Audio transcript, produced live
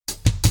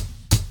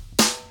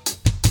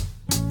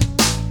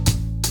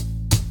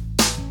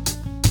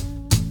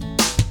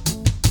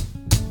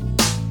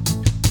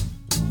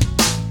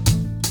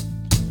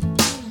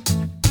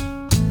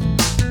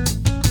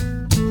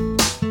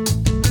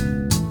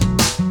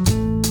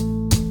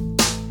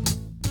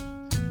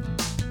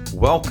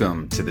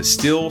welcome to the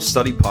Still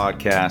Study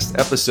Podcast,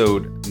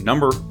 episode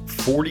number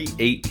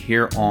 48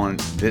 here on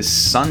this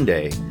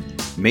Sunday,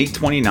 May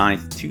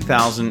 29th,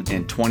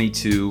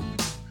 2022.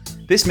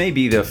 This may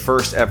be the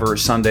first ever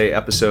Sunday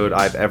episode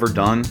I've ever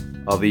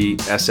done of the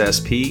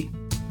SSP,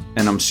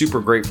 and I'm super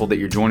grateful that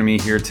you're joining me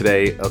here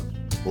today. A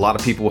lot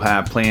of people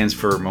have plans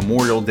for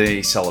Memorial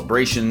Day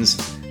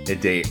celebrations a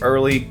day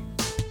early.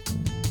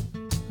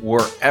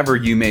 Wherever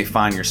you may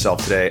find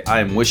yourself today,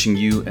 I am wishing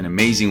you an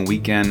amazing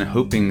weekend,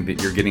 hoping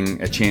that you're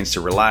getting a chance to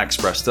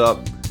relax, rest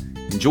up,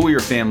 enjoy your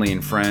family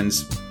and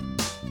friends.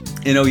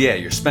 And oh yeah,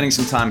 you're spending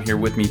some time here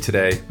with me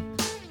today.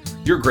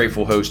 Your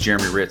grateful host,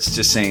 Jeremy Ritz,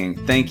 just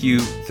saying thank you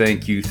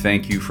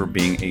for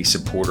being a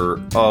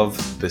supporter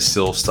of the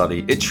Still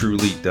Study. It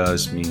truly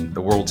does mean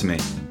the world to me.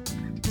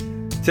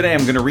 Today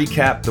I'm going to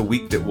recap the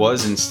week that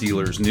was in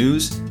Steelers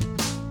news.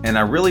 And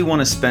I really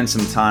want to spend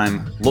some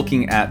time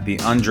looking at the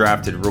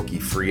undrafted rookie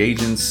free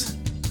agents.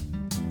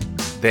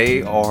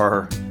 They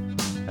are,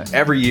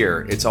 every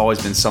year, it's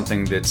always been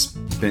something that's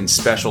been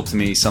special to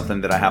me,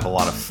 something that I have a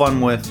lot of fun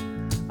with.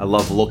 I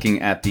love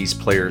looking at these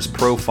players'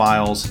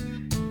 profiles.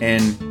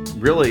 And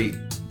really,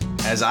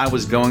 as I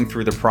was going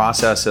through the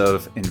process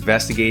of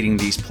investigating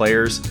these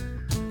players,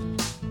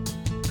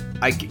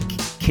 I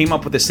came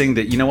up with this thing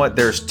that, you know what,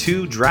 there's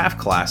two draft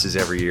classes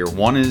every year.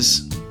 One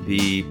is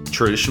the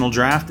traditional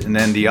draft, and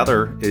then the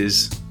other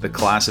is the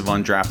class of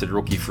undrafted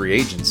rookie free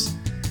agents.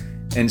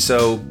 And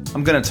so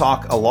I'm going to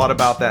talk a lot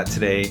about that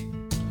today,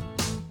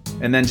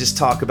 and then just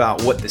talk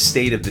about what the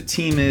state of the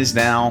team is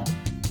now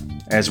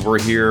as we're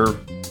here,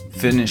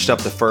 finished up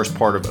the first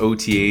part of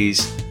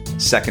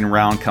OTAs, second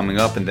round coming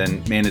up, and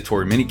then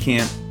mandatory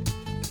minicamp.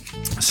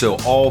 So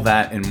all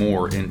that and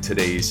more in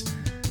today's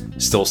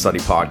Still Study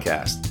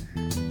podcast.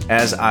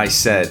 As I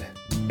said,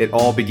 it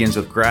all begins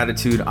with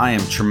gratitude. I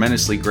am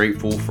tremendously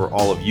grateful for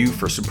all of you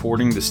for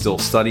supporting the Still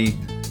Study,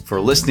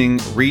 for listening,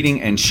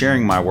 reading, and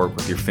sharing my work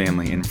with your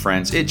family and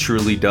friends. It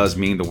truly does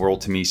mean the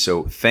world to me,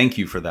 so thank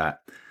you for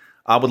that.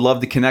 I would love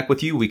to connect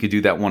with you. We could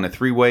do that one of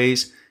three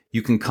ways.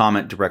 You can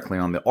comment directly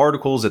on the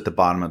articles at the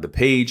bottom of the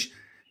page.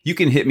 You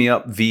can hit me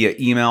up via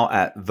email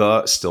at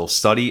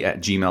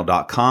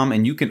thestillstudy@gmail.com,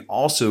 and you can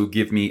also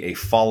give me a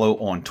follow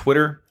on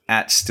Twitter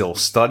at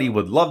stillstudy.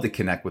 Would love to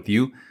connect with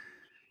you.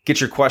 Get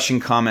your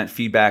question, comment,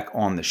 feedback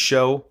on the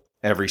show.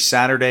 Every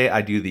Saturday,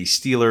 I do the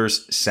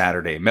Steelers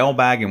Saturday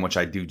mailbag, in which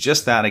I do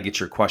just that. I get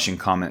your question,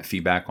 comment,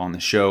 feedback on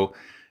the show.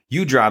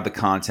 You drive the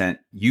content,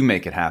 you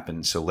make it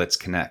happen, so let's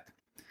connect.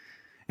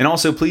 And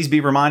also, please be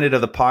reminded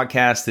of the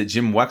podcast that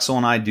Jim Wexell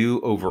and I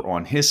do over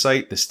on his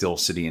site, the Still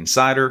City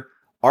Insider.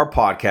 Our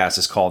podcast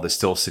is called the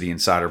Still City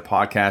Insider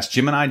Podcast.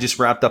 Jim and I just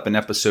wrapped up an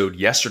episode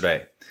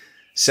yesterday,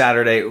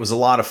 Saturday. It was a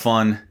lot of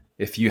fun.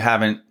 If you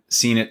haven't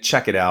seen it,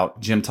 check it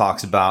out. Jim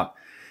talks about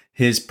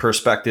his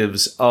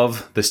perspectives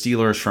of the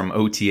Steelers from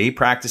OTA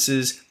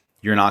practices.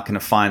 You're not going to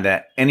find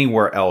that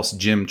anywhere else.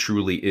 Jim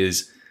truly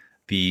is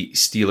the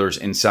Steelers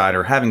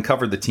insider, having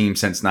covered the team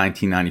since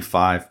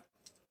 1995.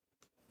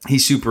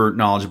 He's super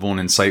knowledgeable and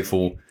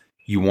insightful.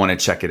 You want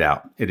to check it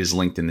out. It is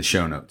linked in the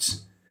show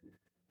notes.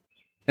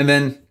 And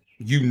then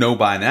you know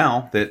by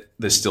now that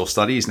the Still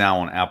Study is now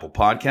on Apple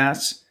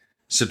Podcasts.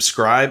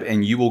 Subscribe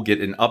and you will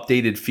get an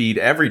updated feed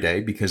every day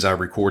because I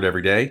record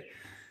every day.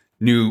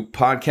 New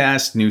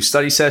podcasts, new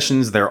study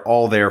sessions, they're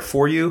all there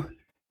for you.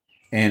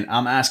 And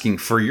I'm asking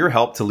for your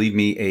help to leave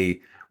me a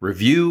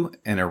review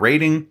and a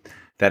rating.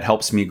 That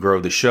helps me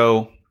grow the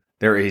show.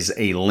 There is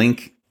a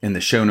link in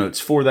the show notes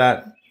for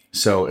that.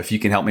 So if you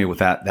can help me with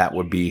that, that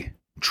would be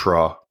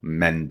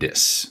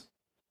tremendous.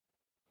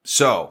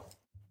 So,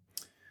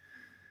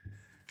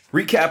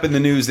 recapping the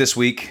news this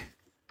week,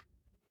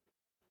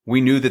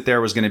 we knew that there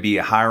was going to be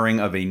a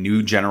hiring of a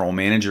new general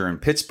manager in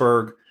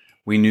Pittsburgh.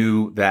 We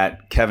knew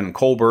that Kevin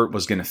Colbert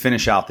was going to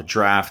finish out the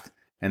draft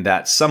and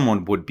that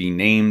someone would be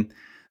named.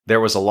 There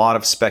was a lot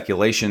of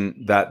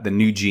speculation that the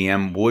new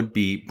GM would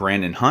be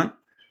Brandon Hunt,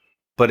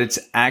 but it's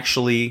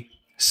actually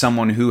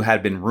someone who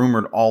had been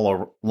rumored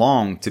all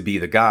along to be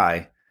the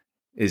guy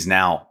is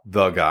now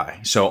the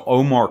guy. So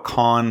Omar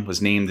Khan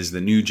was named as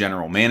the new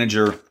general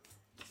manager.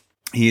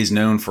 He is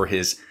known for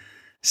his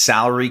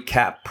salary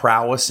cap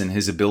prowess and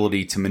his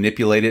ability to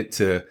manipulate it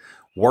to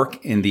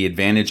work in the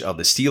advantage of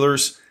the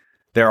Steelers.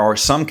 There are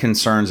some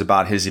concerns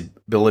about his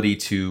ability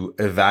to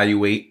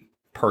evaluate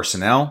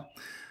personnel,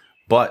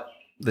 but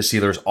the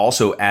Steelers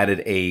also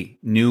added a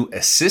new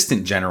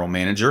assistant general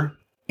manager,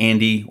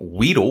 Andy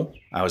Weidl.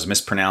 I was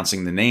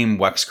mispronouncing the name.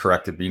 Wex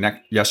corrected me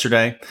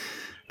yesterday,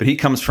 but he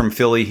comes from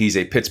Philly. He's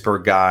a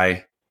Pittsburgh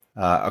guy.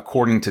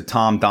 According to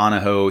Tom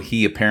Donahoe,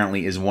 he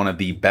apparently is one of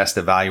the best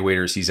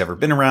evaluators he's ever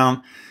been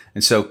around.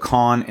 And so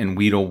Khan and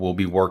Weidl will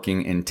be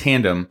working in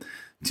tandem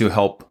to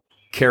help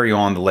carry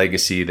on the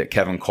legacy that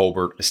Kevin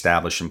Colbert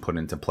established and put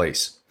into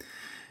place.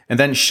 And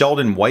then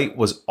Sheldon White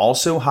was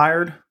also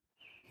hired.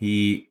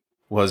 He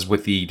was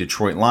with the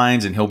Detroit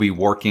Lions, and he'll be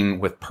working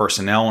with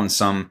personnel in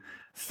some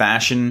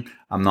fashion.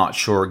 I'm not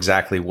sure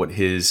exactly what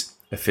his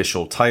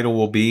official title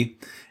will be.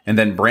 And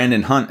then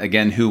Brandon Hunt,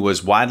 again, who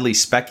was widely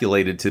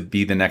speculated to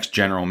be the next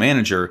general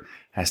manager,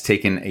 has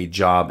taken a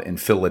job in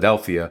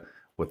Philadelphia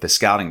with the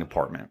scouting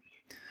department.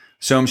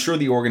 So I'm sure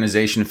the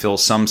organization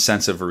feels some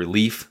sense of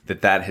relief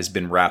that that has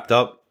been wrapped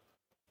up.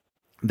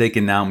 They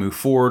can now move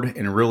forward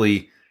and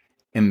really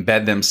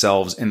embed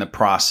themselves in the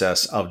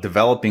process of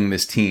developing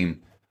this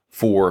team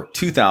for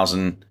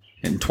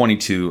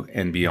 2022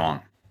 and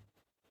beyond.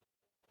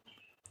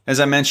 As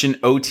I mentioned,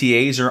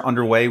 OTAs are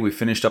underway. We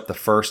finished up the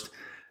first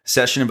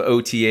session of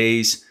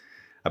OTAs.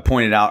 I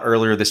pointed out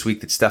earlier this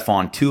week that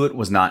Stephon Tuitt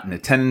was not in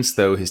attendance,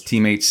 though his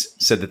teammates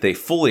said that they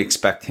fully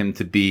expect him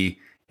to be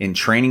in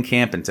training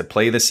camp and to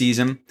play the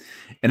season.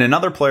 And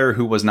another player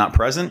who was not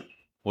present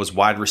was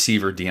wide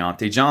receiver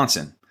Deontay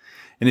Johnson.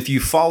 And if you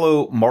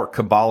follow Mark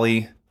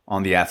Kaboly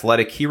on The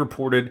Athletic, he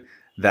reported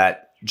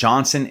that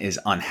Johnson is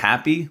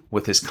unhappy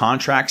with his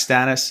contract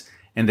status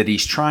and that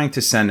he's trying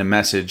to send a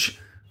message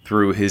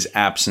through his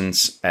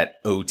absence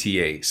at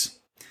OTAs.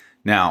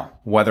 Now,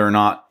 whether or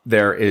not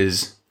there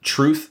is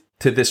truth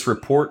to this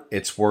report,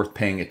 it's worth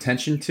paying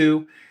attention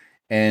to.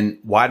 And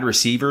wide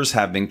receivers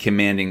have been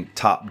commanding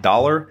top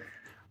dollar.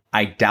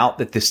 I doubt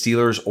that the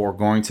Steelers are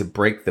going to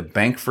break the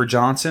bank for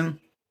Johnson.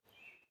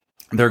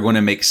 They're going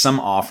to make some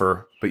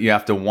offer, but you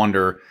have to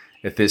wonder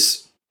if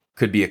this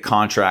could be a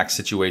contract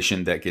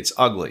situation that gets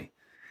ugly.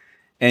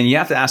 And you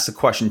have to ask the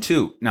question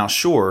too. Now,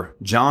 sure,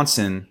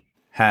 Johnson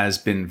has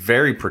been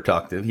very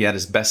productive. He had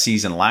his best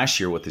season last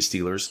year with the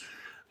Steelers,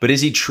 but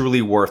is he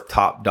truly worth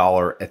top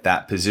dollar at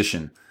that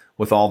position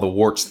with all the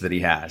warts that he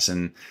has?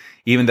 And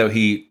even though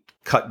he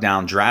cut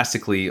down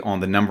drastically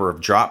on the number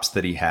of drops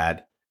that he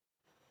had,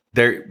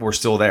 they were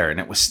still there, and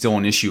it was still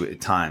an issue at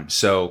times.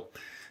 So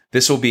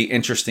this will be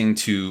interesting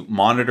to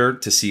monitor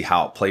to see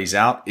how it plays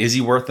out. Is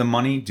he worth the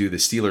money? Do the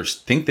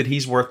Steelers think that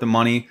he's worth the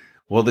money?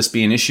 Will this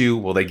be an issue?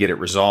 Will they get it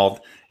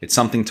resolved? It's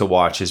something to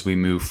watch as we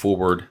move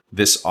forward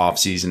this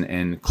offseason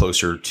and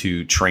closer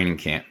to training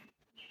camp.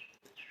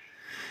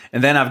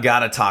 And then I've got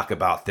to talk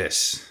about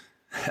this.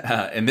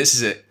 And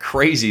this is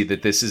crazy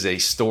that this is a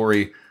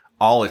story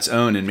all its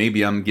own, and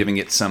maybe I'm giving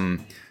it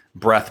some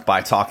breath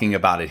by talking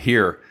about it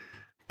here.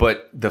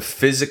 But the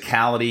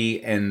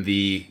physicality and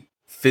the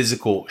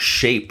physical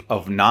shape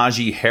of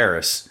Najee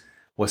Harris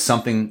was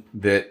something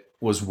that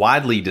was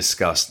widely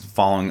discussed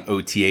following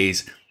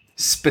OTAs,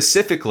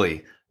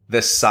 specifically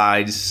the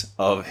size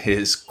of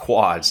his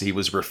quads. He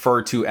was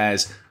referred to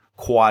as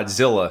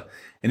Quadzilla.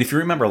 And if you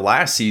remember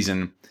last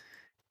season,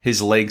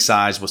 his leg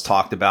size was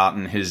talked about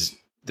and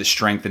the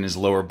strength in his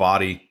lower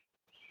body.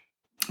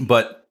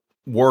 But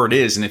word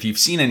is, and if you've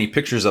seen any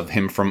pictures of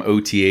him from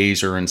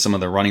OTAs or in some of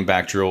the running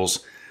back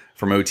drills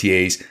from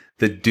OTAs,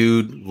 the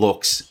dude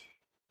looks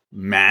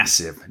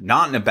massive.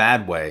 Not in a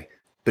bad way,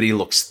 but he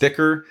looks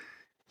thicker.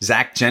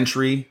 Zach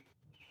Gentry,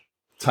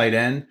 tight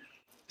end,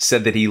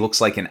 said that he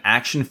looks like an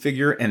action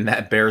figure, and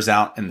that bears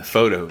out in the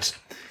photos.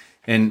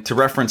 And to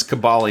reference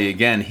Kaboly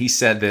again, he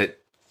said that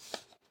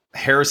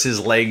Harris's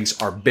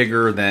legs are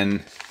bigger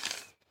than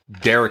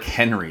Derrick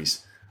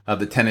Henry's of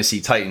the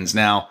Tennessee Titans.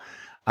 Now,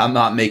 I'm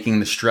not making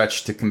the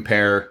stretch to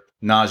compare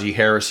Najee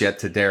Harris yet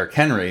to Derrick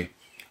Henry,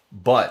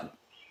 but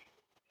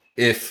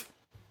if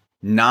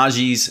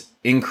Najee's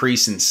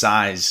increase in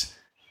size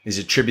is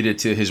attributed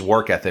to his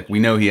work ethic, we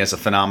know he has a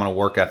phenomenal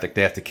work ethic.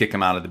 They have to kick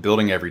him out of the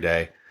building every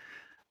day.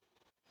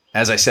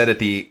 As I said at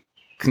the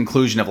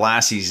conclusion of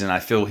last season, I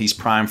feel he's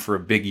primed for a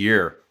big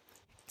year.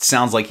 It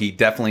sounds like he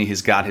definitely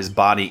has got his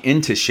body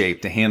into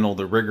shape to handle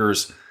the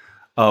rigors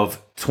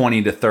of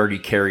 20 to 30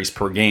 carries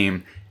per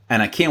game.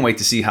 And I can't wait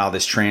to see how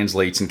this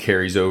translates and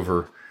carries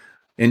over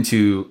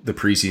into the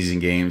preseason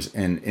games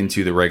and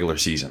into the regular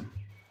season.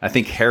 I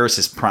think Harris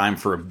is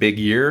primed for a big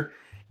year,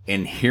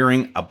 and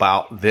hearing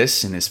about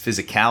this and his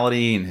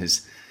physicality and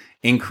his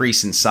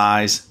increase in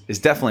size is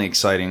definitely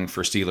exciting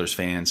for Steelers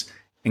fans,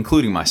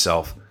 including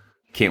myself.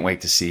 Can't wait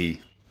to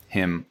see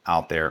him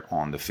out there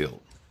on the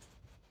field.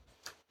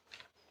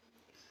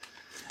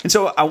 And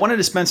so I wanted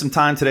to spend some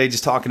time today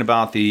just talking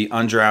about the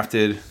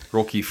undrafted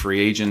rookie free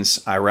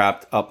agents. I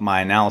wrapped up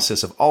my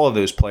analysis of all of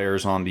those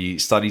players on the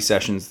study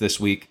sessions this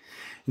week,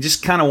 and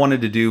just kind of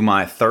wanted to do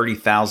my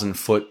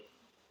 30,000-foot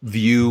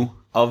view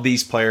of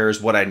these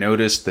players, what I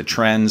noticed, the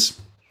trends,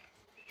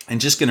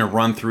 and just going to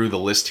run through the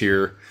list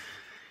here.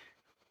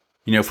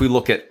 You know, if we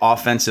look at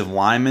offensive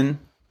linemen,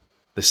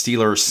 the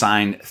Steelers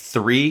signed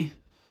 3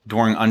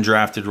 during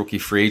undrafted rookie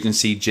free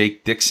agency.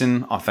 Jake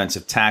Dixon,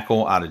 offensive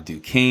tackle out of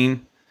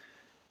Duquesne.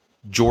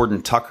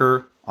 Jordan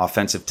Tucker,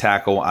 offensive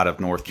tackle out of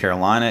North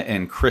Carolina.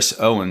 And Chris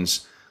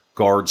Owens,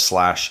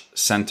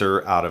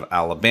 guard/center out of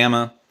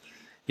Alabama.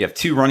 You have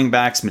 2 running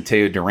backs,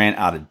 Mateo Durant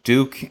out of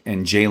Duke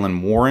and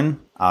Jalen Warren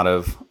out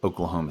of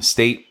Oklahoma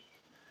State.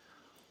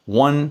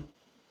 2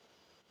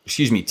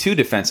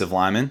 defensive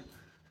linemen,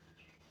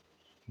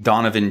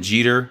 Donovan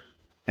Jeter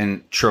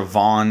and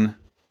Trevon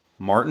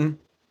Martin.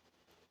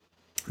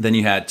 Then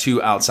you had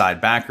 2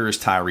 outside backers,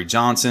 Tyree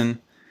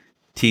Johnson,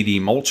 T.D.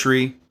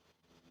 Moultrie.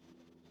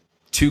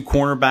 2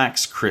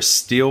 cornerbacks, Chris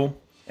Steele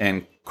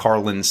and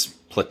Carlins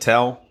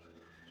Platel.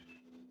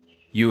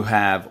 You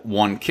have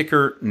 1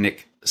 kicker,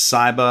 Nick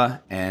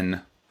Saiba,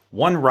 and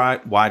 1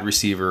 wide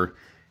receiver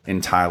in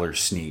Tyler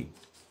Snead.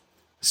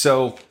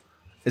 So,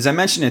 as I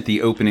mentioned at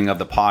the opening of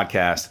the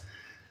podcast,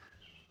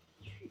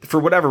 for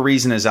whatever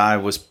reason, as I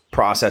was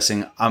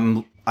processing,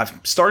 I'm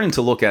starting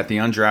to look at the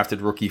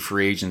undrafted rookie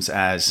free agents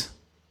as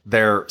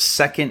their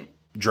second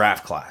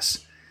draft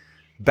class.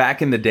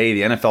 Back in the day,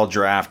 the NFL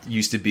draft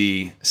used to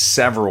be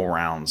several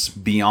rounds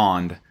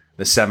beyond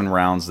the 7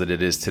 rounds that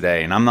it is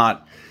today. And I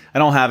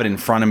don't have it in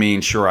front of me,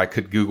 and sure, I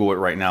could Google it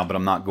right now, but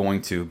I'm not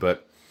going to.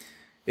 But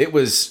it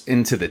was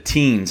into the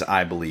teens,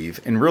 I believe.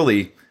 And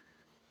really,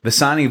 the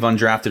signing of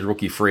undrafted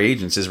rookie free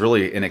agents is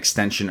really an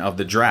extension of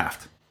the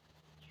draft.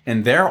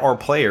 And there are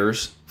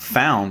players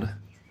found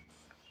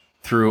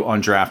through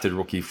undrafted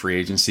rookie free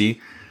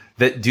agency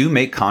that do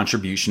make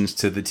contributions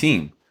to the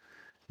team,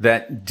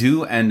 that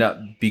do end up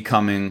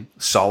becoming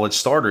solid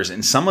starters.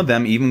 And some of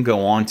them even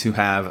go on to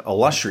have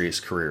illustrious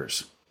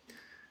careers.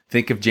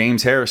 Think of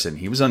James Harrison.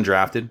 He was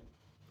undrafted.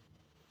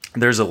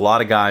 There's a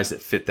lot of guys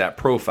that fit that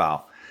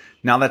profile.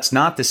 Now, that's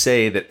not to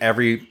say that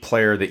every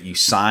player that you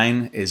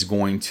sign is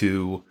going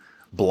to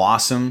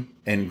blossom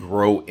and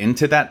grow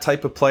into that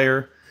type of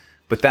player,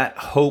 but that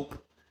hope,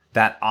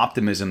 that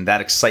optimism, that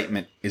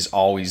excitement is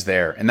always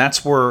there. And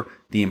that's where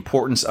the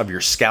importance of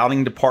your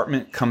scouting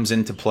department comes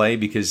into play,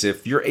 because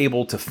if you're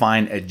able to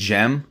find a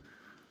gem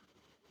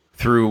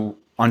through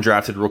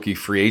undrafted rookie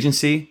free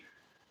agency,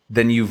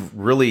 then you've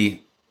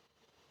really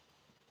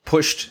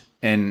pushed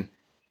and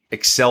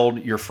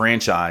excelled your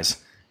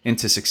franchise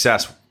into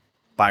success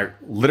by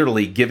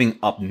literally giving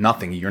up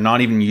nothing. You're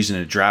not even using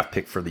a draft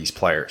pick for these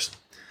players.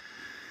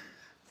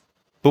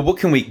 But what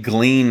can we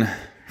glean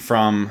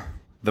from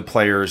the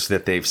players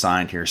that they've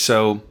signed here?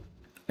 So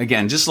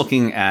again, just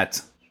looking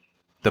at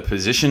the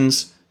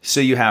positions.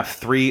 So you have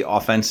 3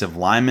 offensive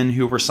linemen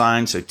who were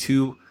signed. So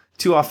two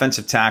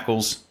offensive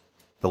tackles,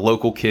 the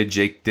local kid,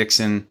 Jake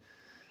Dixon,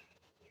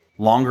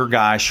 longer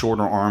guy,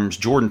 shorter arms.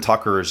 Jordan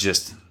Tucker is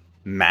just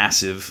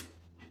massive.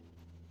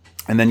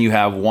 And then you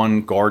have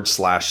 1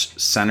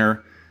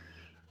 guard/center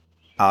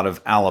out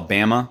of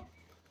Alabama.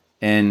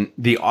 And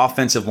the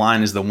offensive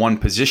line is the one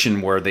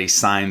position where they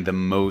signed the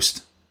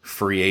most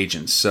free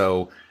agents.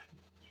 So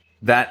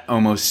that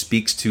almost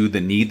speaks to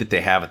the need that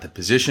they have at the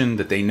position,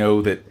 that they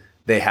know that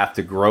they have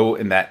to grow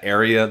in that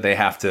area. They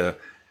have to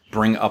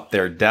bring up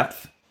their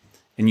depth.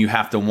 And you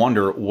have to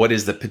wonder, what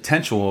is the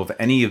potential of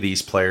any of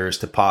these players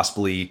to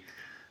possibly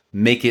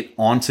make it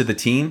onto the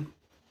team?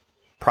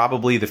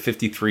 Probably the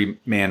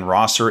 53-man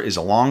roster is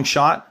a long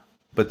shot,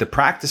 but the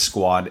practice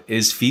squad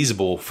is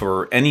feasible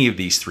for any of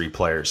these 3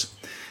 players.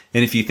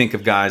 And if you think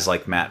of guys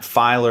like Matt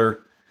Filer,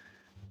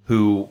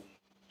 who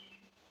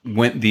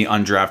went the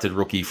undrafted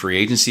rookie free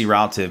agency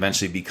route to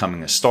eventually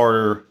becoming a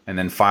starter, and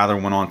then Filer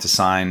went on to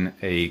sign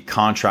a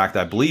contract,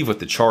 I believe, with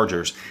the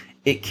Chargers,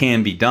 it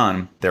can be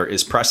done. There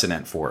is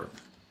precedent for it.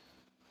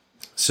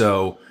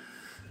 So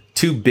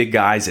 2 big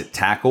guys at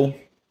tackle,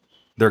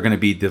 they're going to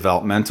be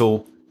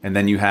developmental. And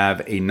then you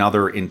have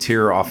another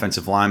interior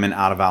offensive lineman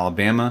out of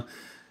Alabama.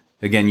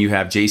 Again, you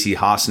have J.C.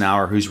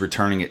 Hassenauer, who's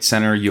returning at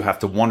center. You have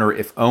to wonder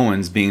if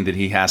Owens, being that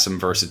he has some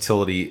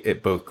versatility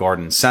at both guard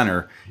and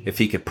center, if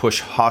he could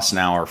push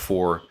Hassenauer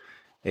for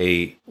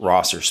a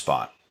roster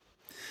spot.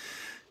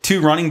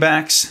 2 running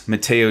backs,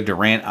 Mateo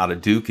Durant out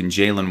of Duke and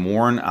Jalen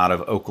Warren out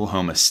of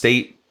Oklahoma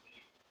State.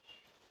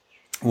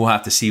 We'll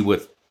have to see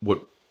what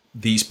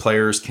these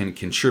players can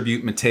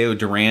contribute. Mateo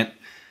Durant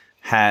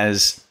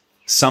has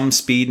some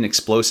speed and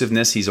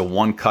explosiveness. He's a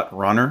one-cut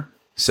runner.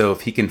 So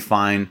if he can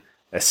find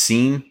a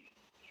seam,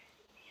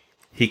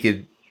 he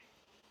could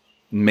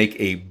make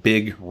a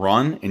big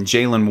run. And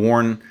Jalen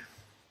Warren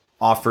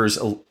offers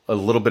a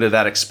little bit of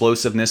that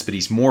explosiveness, but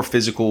he's more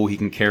physical. He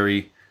can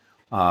carry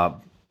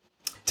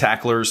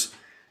tacklers.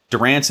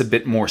 Durant's a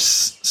bit more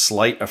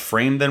slight a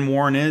frame than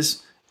Warren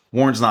is.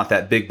 Warren's not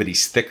that big, but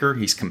he's thicker.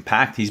 He's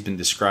compact. He's been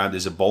described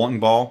as a bowling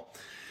ball.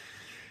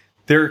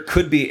 There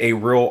could be a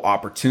real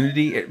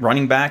opportunity at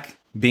running back,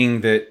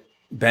 being that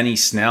Benny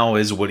Snell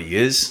is what he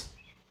is.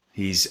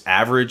 He's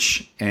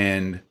average,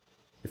 and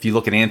if you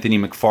look at Anthony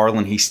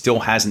McFarland, he still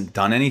hasn't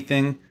done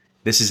anything.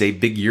 This is a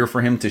big year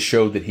for him to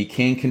show that he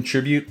can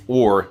contribute,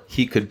 or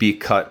he could be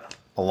cut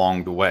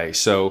along the way.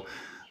 So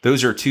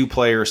those are 2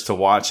 players to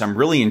watch. I'm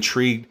really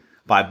intrigued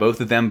by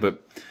both of them,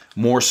 but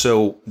more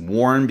so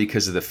Warren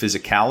because of the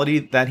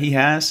physicality that he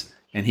has,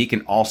 and he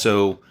can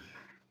also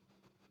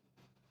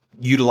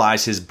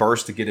utilize his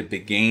burst to get a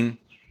big gain.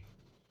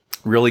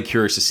 Really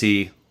curious to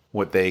see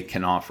what they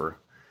can offer.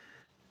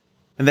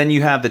 And then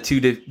you have the 2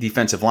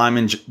 defensive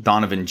linemen,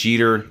 Donovan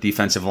Jeter,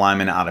 defensive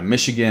lineman out of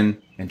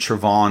Michigan, and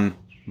Trevon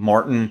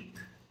Martin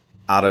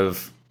out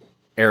of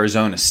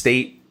Arizona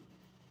State.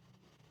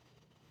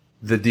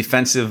 The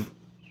defensive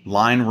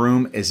line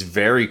room is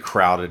very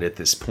crowded at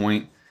this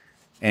point.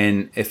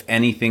 And if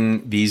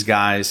anything, these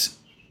guys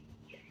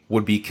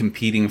would be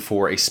competing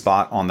for a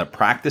spot on the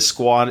practice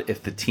squad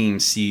if the team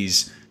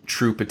sees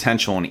true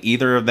potential in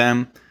either of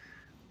them.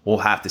 We'll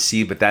have to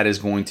see, but that is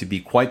going to be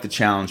quite the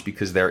challenge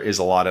because there is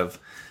a lot of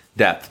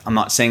depth. I'm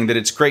not saying that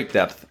it's great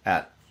depth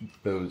at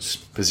those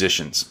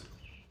positions.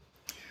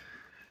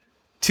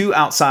 2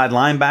 outside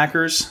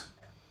linebackers,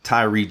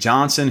 Tyree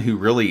Johnson, who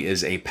really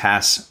is a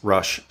pass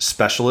rush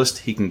specialist.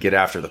 He can get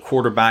after the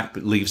quarterback,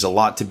 but leaves a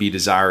lot to be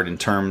desired in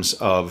terms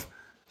of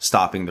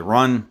stopping the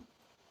run.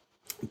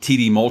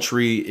 TD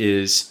Moultrie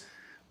is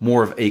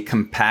more of a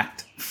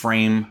compact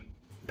frame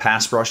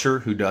pass rusher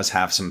who does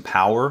have some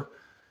power,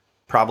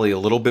 probably a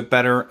little bit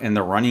better in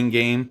the running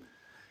game.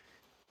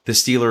 The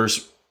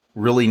Steelers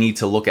really need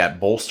to look at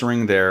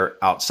bolstering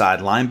their outside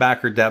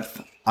linebacker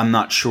depth. I'm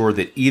not sure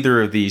that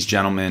either of these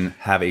gentlemen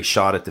have a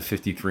shot at the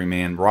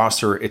 53-man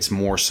roster. It's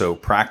more so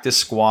practice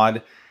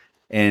squad.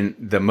 And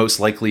the most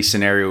likely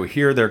scenario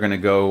here, they're going to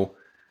go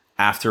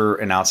after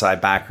an outside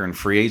backer in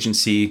free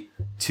agency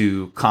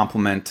to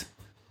complement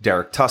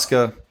Derek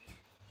Tuska.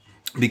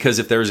 Because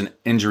if there's an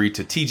injury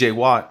to TJ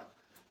Watt,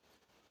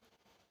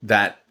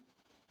 that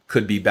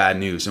could be bad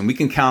news. And we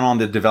can count on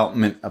the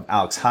development of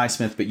Alex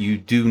Highsmith, but you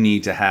do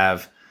need to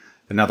have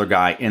another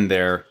guy in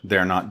there.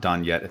 They're not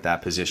done yet at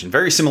that position.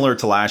 Very similar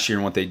to last year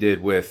and what they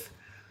did with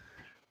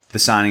the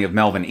signing of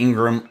Melvin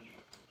Ingram.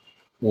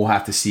 We'll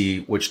have to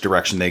see which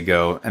direction they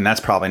go. And that's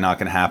probably not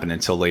going to happen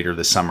until later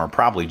this summer,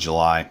 probably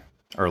July,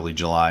 early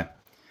July.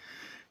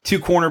 2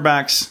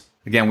 cornerbacks.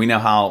 Again, we know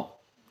how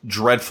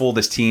dreadful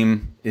this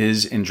team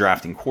is in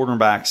drafting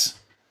quarterbacks.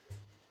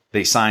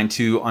 They signed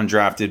 2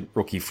 undrafted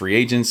rookie free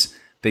agents.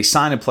 They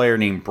signed a player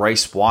named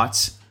Bryce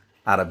Watts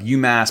out of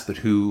UMass, but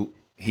who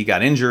he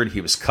got injured.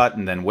 He was cut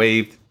and then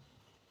waived.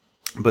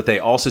 But they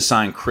also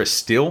signed Chris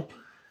Steele,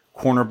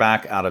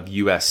 cornerback out of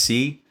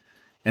USC.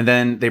 And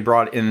then they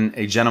brought in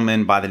a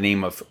gentleman by the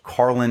name of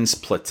Carlins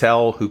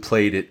Platel, who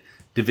played at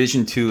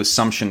Division II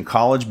Assumption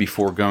College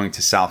before going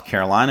to South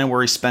Carolina,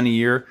 where he spent a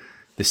year.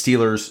 The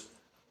Steelers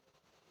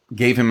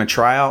gave him a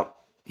tryout.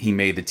 He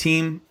made the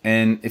team.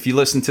 And if you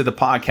listen to the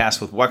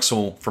podcast with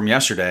Wexel from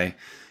yesterday,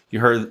 you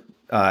heard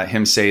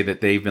him say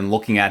that they've been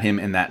looking at him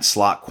in that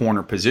slot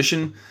corner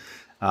position.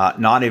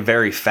 Not a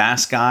very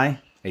fast guy,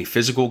 a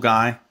physical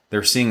guy.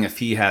 They're seeing if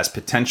he has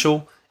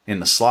potential in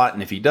the slot.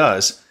 And if he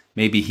does,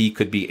 maybe he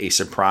could be a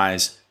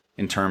surprise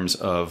in terms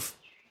of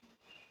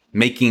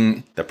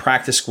making the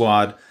practice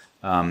squad.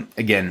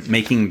 Again,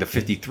 making the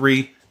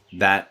 53,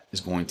 that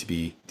is going to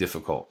be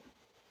difficult.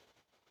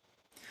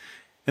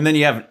 And then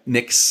you have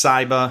Nick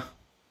Saiba,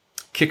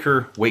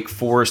 kicker, Wake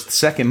Forest,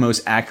 second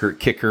most accurate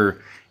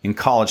kicker in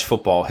college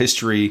football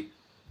history.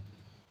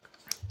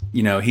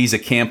 You know, he's a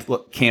camp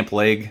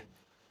leg,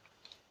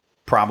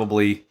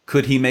 probably.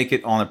 Could he make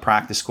it on the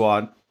practice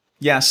squad?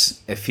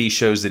 Yes, if he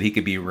shows that he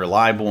could be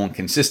reliable and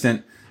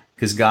consistent,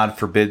 because God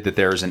forbid that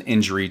there's an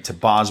injury to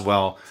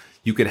Boswell,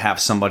 you could have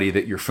somebody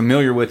that you're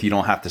familiar with. You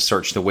don't have to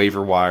search the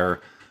waiver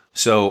wire.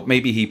 So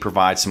maybe he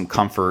provides some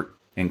comfort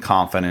and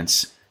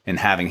confidence in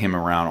having him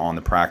around on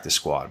the practice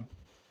squad.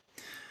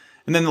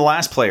 And then the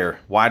last player,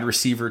 wide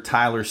receiver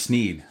Tyler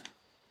Snead,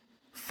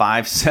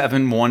 5'7",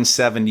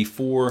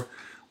 174.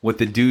 What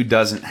the dude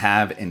doesn't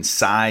have in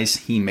size,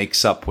 he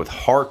makes up with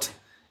heart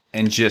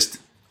and just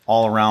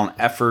all-around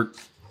effort.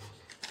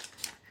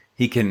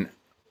 He can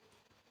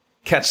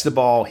catch the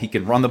ball, he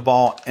can run the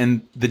ball,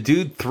 and the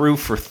dude threw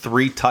for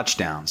 3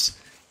 touchdowns,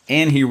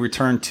 and he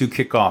returned 2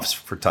 kickoffs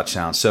for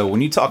touchdowns. So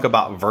when you talk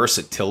about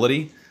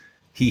versatility,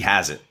 he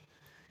has it.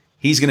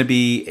 He's going to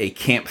be a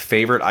camp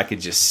favorite. I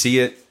could just see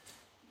it.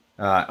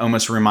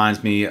 Almost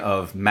reminds me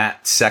of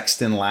Matt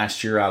Sexton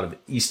last year out of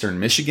Eastern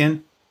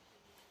Michigan.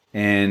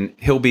 And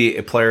he'll be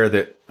a player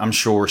that I'm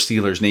sure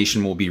Steelers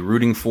Nation will be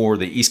rooting for.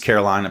 The East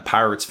Carolina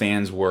Pirates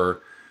fans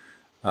were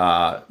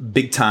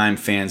big-time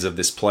fans of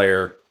this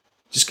player.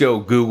 Just go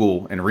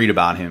Google and read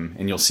about him,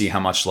 and you'll see how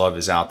much love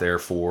is out there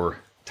for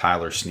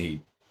Tyler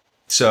Snead.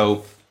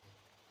 So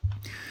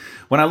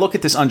when I look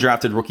at this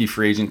undrafted rookie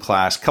free agent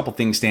class, a couple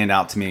things stand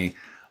out to me.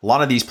 A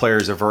lot of these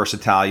players are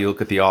versatile. You look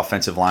at the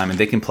offensive linemen,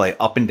 they can play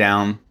up and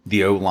down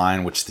the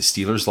O-line, which the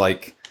Steelers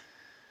like.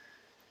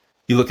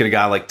 You look at a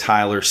guy like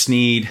Tyler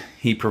Snead,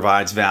 he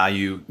provides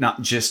value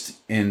not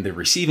just in the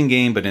receiving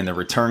game, but in the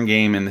return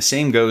game. And the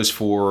same goes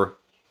for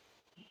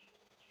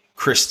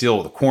Chris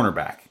Steele, the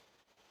cornerback.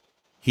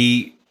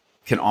 He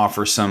can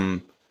offer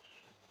some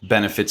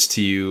benefits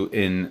to you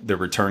in the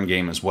return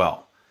game as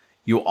well.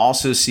 You'll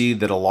also see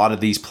that a lot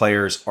of these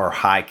players are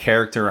high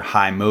character,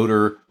 high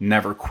motor,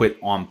 never quit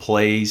on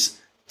plays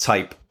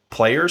type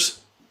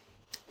players.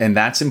 And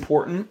that's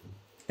important.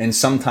 And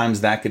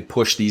sometimes that could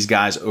push these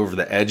guys over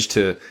the edge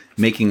to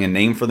making a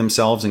name for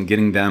themselves and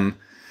getting them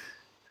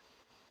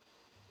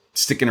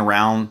sticking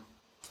around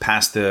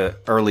past the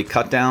early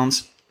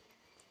cutdowns.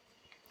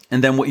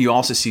 And then what you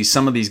also see,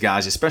 some of these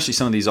guys, especially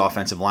some of these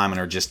offensive linemen,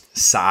 are just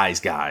size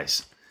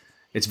guys.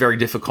 It's very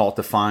difficult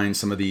to find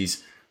some of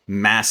these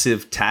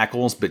massive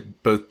tackles,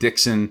 but both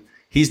Dixon's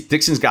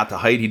got the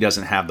height, he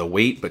doesn't have the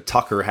weight, but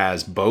Tucker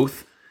has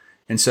both.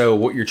 And so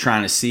what you're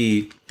trying to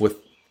see with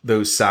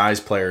those size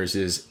players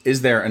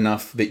is there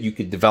enough that you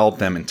could develop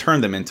them and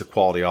turn them into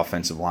quality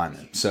offensive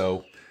linemen?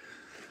 So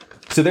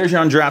there's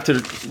your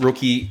undrafted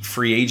rookie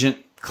free agent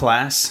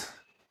class,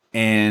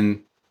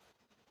 and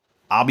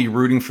I'll be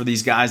rooting for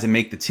these guys to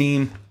make the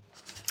team.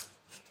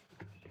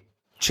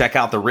 Check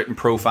out the written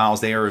profiles.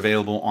 They are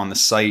available on the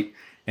site.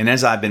 And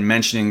as I've been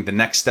mentioning, the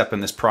next step in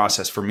this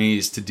process for me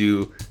is to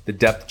do the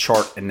depth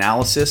chart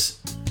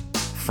analysis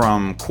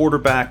from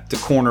quarterback to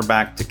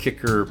cornerback to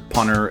kicker,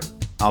 punter.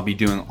 I'll be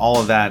doing all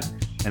of that,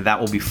 and that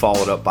will be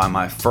followed up by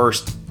my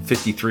first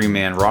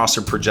 53-man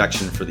roster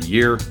projection for the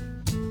year.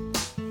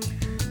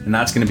 And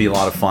that's going to be a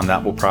lot of fun.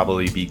 That will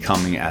probably be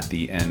coming at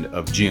the end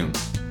of June.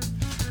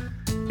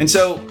 And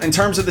so in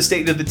terms of the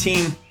state of the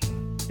team,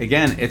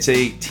 again, it's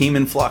a team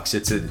in flux.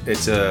 It's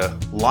a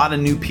lot of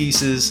new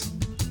pieces,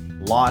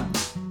 lot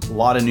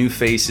of new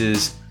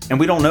faces, and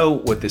we don't know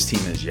what this team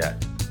is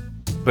yet.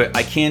 But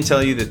I can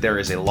tell you that there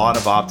is a lot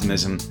of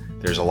optimism.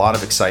 There's a lot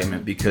of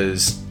excitement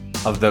because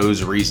of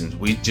those reasons.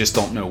 We just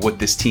don't know what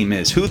this team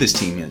is, who this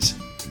team is.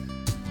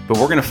 But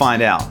we're going to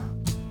find out.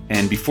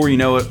 And before you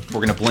know it,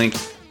 we're going to blink.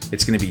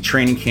 It's going to be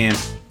training camp,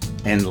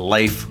 and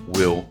life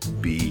will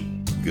be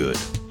good.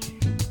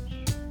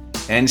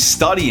 And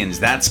studyings,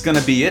 that's going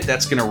to be it.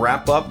 That's going to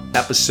wrap up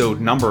episode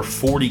number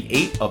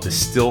 48 of the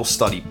Still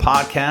Study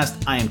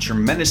podcast. I am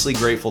tremendously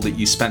grateful that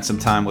you spent some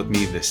time with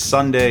me this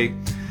Sunday.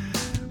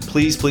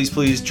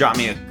 Please drop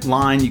me a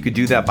line. You could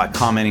do that by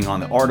commenting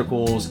on the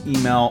articles,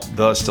 email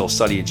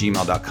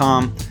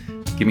thestillstudy@gmail.com.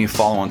 Give me a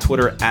follow on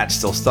Twitter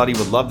 @stillstudy.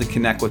 Would love to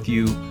connect with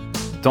you.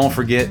 Don't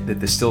forget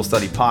that the Still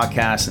Study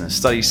podcast and the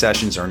study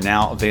sessions are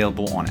now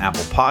available on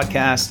Apple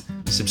Podcasts.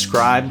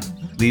 Subscribe,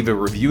 leave a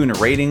review and a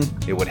rating.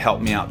 It would help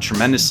me out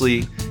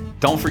tremendously.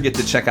 Don't forget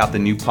to check out the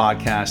new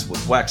podcast with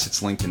Wex.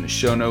 It's linked in the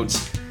show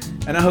notes.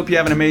 And I hope you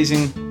have an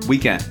amazing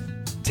weekend.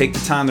 Take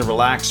the time to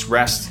relax,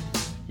 rest,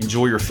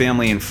 enjoy your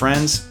family and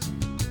friends.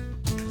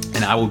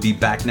 And I will be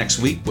back next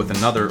week with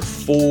another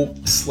full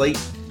slate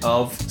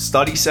of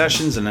study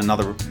sessions and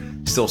another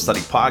Still Study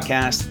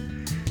podcast.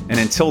 And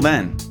until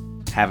then,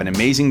 have an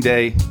amazing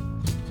day.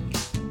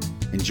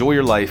 Enjoy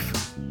your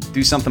life.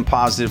 Do something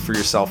positive for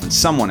yourself and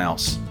someone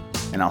else.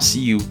 And I'll see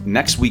you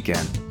next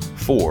weekend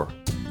for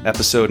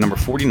episode number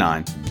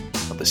 49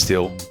 of the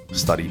Still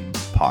Study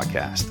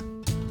podcast.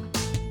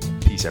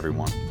 Peace,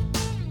 everyone.